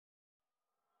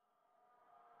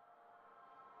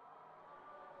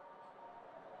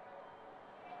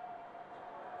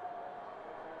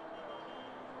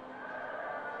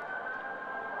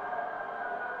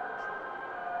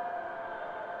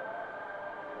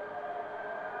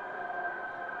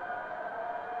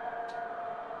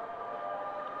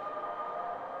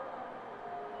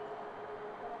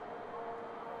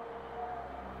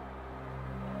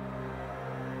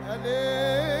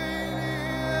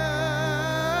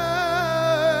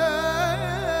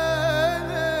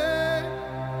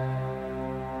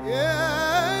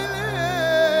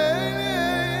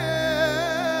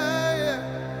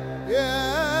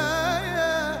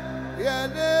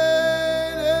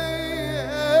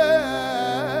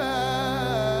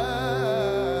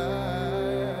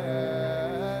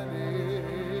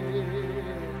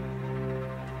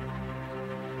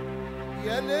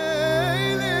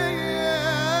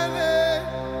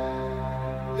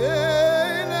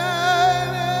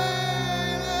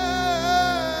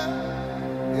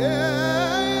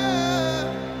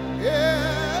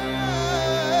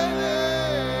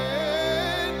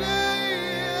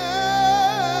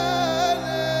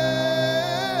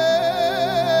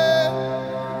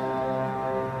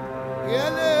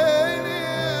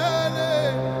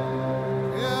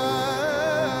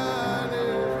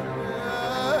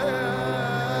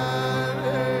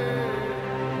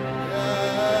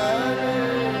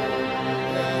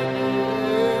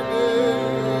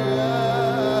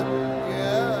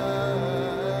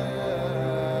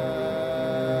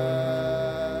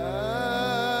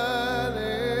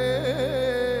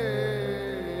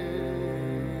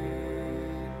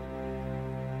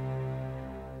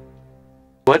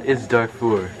What is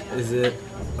Darfur? Is it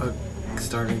a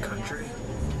starving country?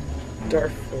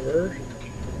 Darfur?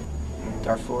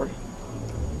 Darfur?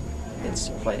 It's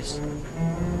a place.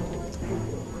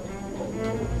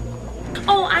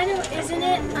 Oh, I know, isn't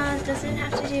it? Does it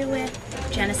have to do with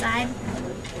genocide?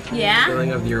 Yeah?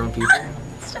 Killing of your own people?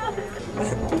 Stop it.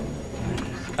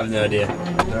 I have no idea.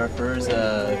 Darfur is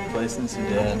a place in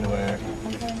Sudan where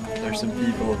there's some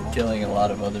people killing a lot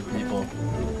of other people.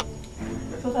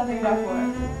 What's happening in Darfur?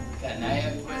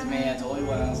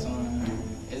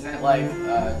 Isn't it like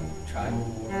tribal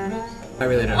war? I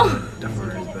really don't know what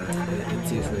Darfur is, but it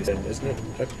seems really sad. Isn't it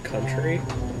a country?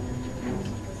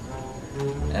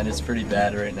 And it's pretty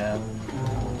bad right now.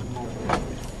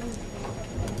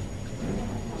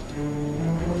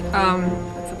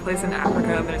 It's a place in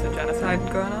Africa. There's a genocide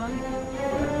going on.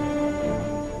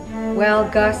 Well,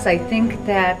 Gus, I think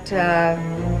that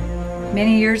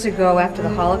many years ago, after the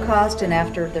Holocaust and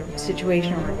after the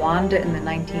situation in Rwanda in the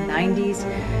 1990s,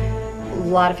 a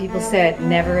lot of people said,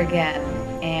 never again.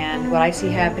 And what I see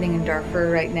happening in Darfur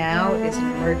right now is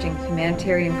an emerging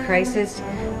humanitarian crisis,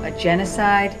 a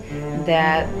genocide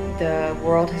that the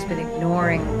world has been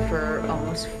ignoring for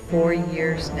almost 4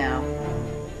 years now.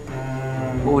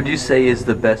 What would you say is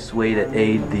the best way to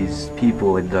aid these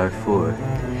people in Darfur?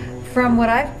 From what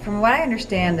I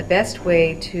understand, the best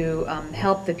way to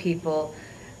help the people,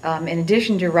 in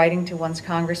addition to writing to one's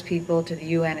congresspeople, to the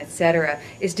UN, etc.,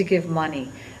 is to give money.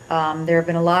 There have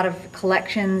been a lot of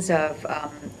collections of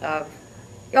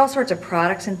all sorts of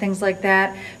products and things like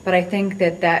that, but I think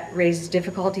that raises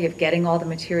difficulty of getting all the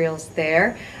materials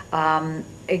there.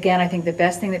 Again, I think the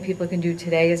best thing that people can do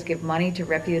today is give money to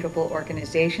reputable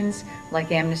organizations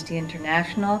like Amnesty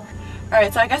International.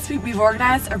 Alright, so I guess we've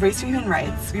organized a Race for Human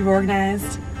Rights. We've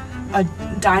organized a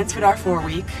Dines for Darfur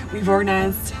week. We've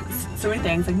organized so many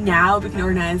things. Like now we can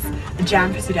organize a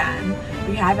Jam for Sudan.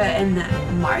 We have it in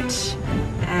March,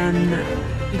 and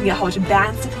we can get a whole bunch of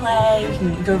bands to play. We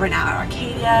can go right now at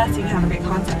Arcadia, so you can have a great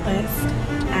concert place.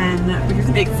 And we're going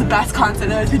to make this the best concert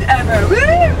that has been ever.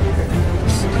 Woo!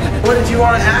 What did you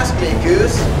want to ask me,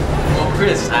 Goose? Well,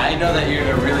 Chris, I know that you're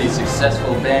in a really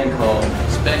successful band called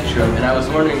Spectrum, and I was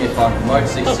wondering if on March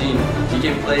 16th you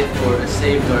can play for a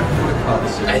Save Darfur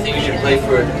concert. I think you should play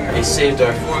for a Save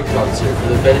Darfur concert for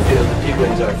the benefit of the people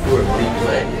in Darfur. What do you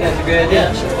play? Yeah, that's a good idea.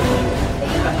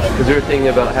 Is there a thing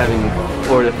about having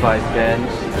 4 to 5 bands?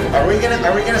 Are we gonna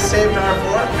save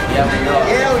Darfur? Yeah, we are.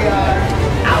 Yeah, we are.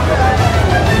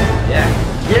 Yeah.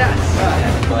 Yes.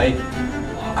 Mike,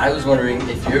 I was wondering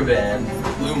if your band,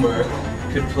 Bloomer,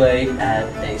 could play at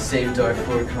a Save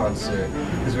Darfur concert,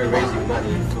 because we're raising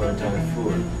money for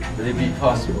Darfur. Would it be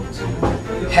possible to?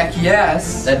 Heck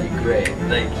yes. That'd be great.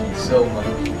 Thank you so much.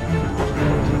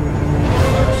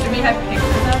 Should we have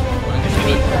pictures of? Should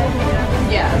we?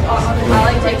 Yeah,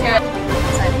 I'll like take care of it.